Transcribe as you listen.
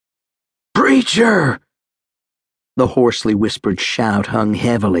Preacher!" The hoarsely whispered shout hung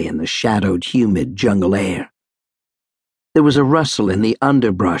heavily in the shadowed, humid jungle air. There was a rustle in the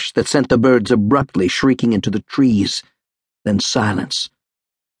underbrush that sent the birds abruptly shrieking into the trees, then silence.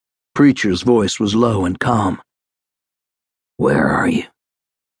 Preacher's voice was low and calm. "Where are you?"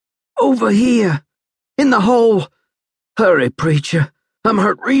 "Over here, in the hole. Hurry, Preacher. I'm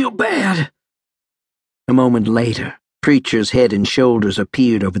hurt real bad." A moment later, Preacher's head and shoulders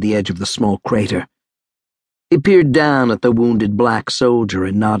appeared over the edge of the small crater. He peered down at the wounded black soldier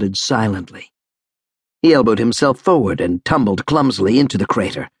and nodded silently. He elbowed himself forward and tumbled clumsily into the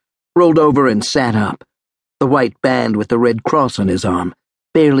crater, rolled over and sat up, the white band with the red cross on his arm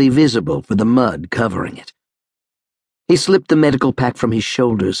barely visible for the mud covering it. He slipped the medical pack from his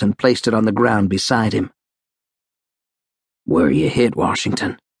shoulders and placed it on the ground beside him. "Where you hit,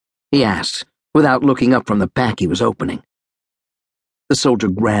 Washington?" he asked, without looking up from the pack he was opening. The soldier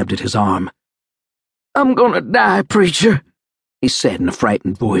grabbed at his arm. "I'm gonna die, Preacher," he said in a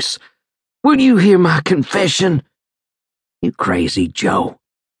frightened voice. "Will you hear my confession?" "You crazy, Joe."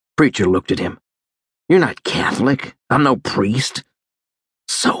 Preacher looked at him. "You're not Catholic. I'm no priest."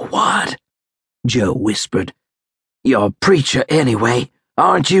 "So what?" Joe whispered. "You're a preacher anyway,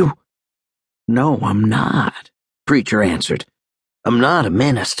 aren't you?" "No, I'm not," Preacher answered. "I'm not a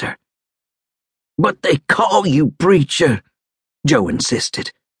minister." "But they call you preacher," Joe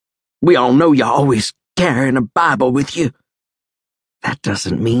insisted. "We all know you're always carrying a Bible with you." "That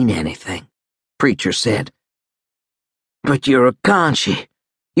doesn't mean anything," Preacher said. "But you're a conchie.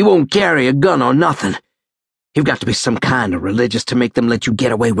 You won't carry a gun or nothing. You've got to be some kind of religious to make them let you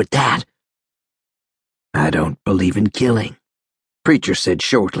get away with that." "I don't believe in killing," Preacher said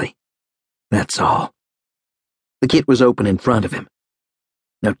shortly. "That's all." The kit was open in front of him.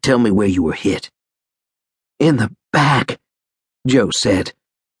 "Now tell me where you were hit." "In the back," Joe said.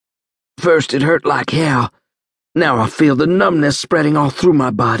 "First it hurt like hell. Now I feel the numbness spreading all through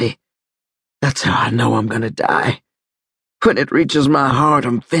my body. That's how I know I'm gonna die. When it reaches my heart,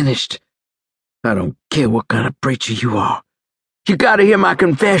 I'm finished. I don't care what kind of preacher you are. You gotta hear my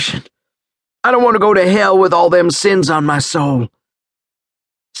confession. I don't want to go to hell with all them sins on my soul."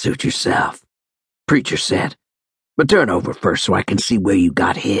 "Suit yourself," Preacher said. "But turn over first so I can see where you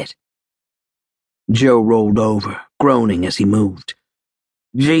got hit." Joe rolled over, groaning as he moved.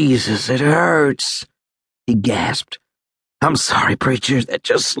 "Jesus, it hurts," he gasped. "I'm sorry, Preacher, that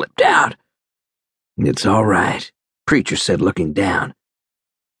just slipped out." "It's all right," Preacher said, looking down.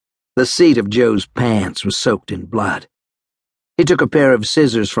 The seat of Joe's pants was soaked in blood. He took a pair of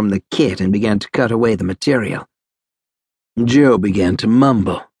scissors from the kit and began to cut away the material. Joe began to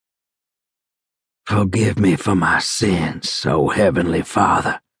mumble. "Forgive me for my sins, O Heavenly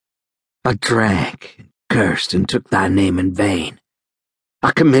Father. I drank, and cursed, and took thy name in vain.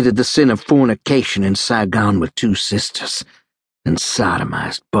 I committed the sin of fornication in Saigon with 2 sisters, and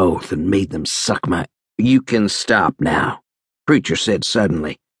sodomized both and made them suck my—" "You can stop now," Preacher said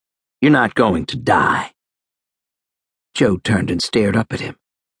suddenly. "You're not going to die." Joe turned and stared up at him.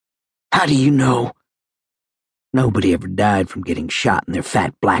 "How do you know?" "Nobody ever died from getting shot in their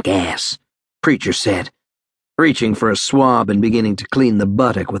fat black ass," Preacher said, reaching for a swab and beginning to clean the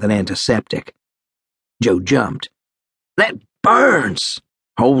buttock with an antiseptic. Joe jumped. "That burns!"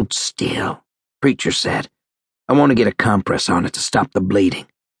 "Hold still," Preacher said. "I want to get a compress on it to stop the bleeding."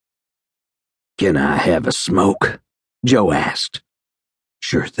 "Can I have a smoke?" Joe asked.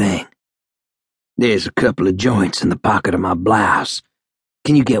 "Sure thing. There's a couple of joints in the pocket of my blouse.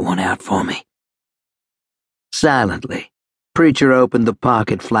 Can you get one out for me?" Silently, Preacher opened the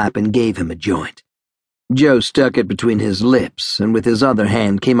pocket flap and gave him a joint. Joe stuck it between his lips and with his other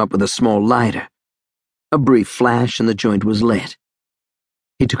hand came up with a small lighter. A brief flash and the joint was lit.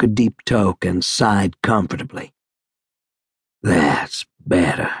 He took a deep toke and sighed comfortably. "That's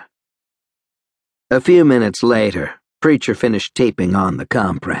better." A few minutes later, Preacher finished taping on the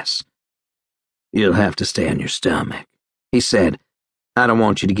compress. "You'll have to stay on your stomach," he said. "I don't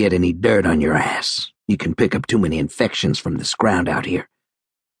want you to get any dirt on your ass. You can pick up too many infections from this ground out here.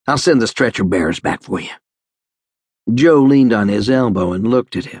 I'll send the stretcher bearers back for you." Joe leaned on his elbow and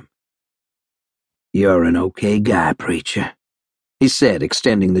looked at him. "You're an okay guy, Preacher," he said,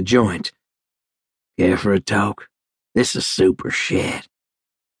 extending the joint. "Care for a toke? This is super shit."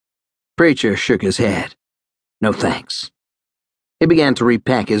 Preacher shook his head. "No thanks." He began to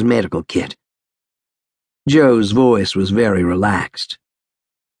repack his medical kit. Joe's voice was very relaxed.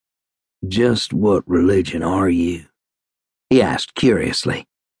 "Just what religion are you?" he asked curiously.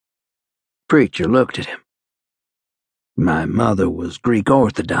 Preacher looked at him. "My mother was Greek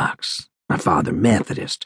Orthodox, my father Methodist.